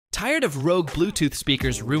Tired of rogue Bluetooth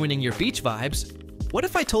speakers ruining your beach vibes? What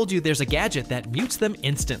if I told you there's a gadget that mutes them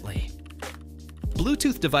instantly?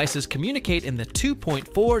 Bluetooth devices communicate in the 2.4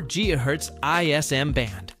 GHz ISM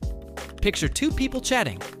band. Picture two people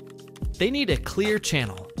chatting. They need a clear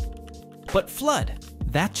channel. But flood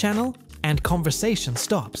that channel and conversation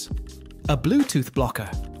stops. A Bluetooth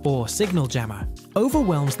blocker, or signal jammer,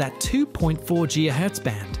 overwhelms that 2.4 GHz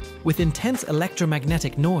band with intense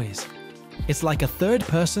electromagnetic noise. It's like a third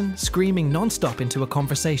person screaming non-stop into a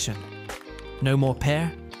conversation. No more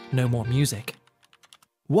pair, no more music.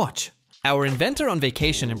 Watch. Our inventor on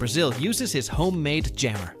vacation in Brazil uses his homemade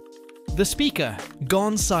jammer. The speaker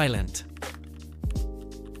gone silent.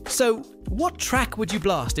 So, what track would you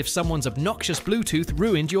blast if someone's obnoxious Bluetooth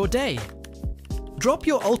ruined your day? Drop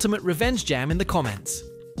your ultimate revenge jam in the comments.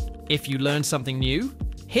 If you learned something new,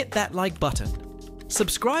 hit that like button.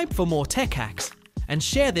 Subscribe for more tech hacks, and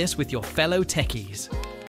share this with your fellow techies.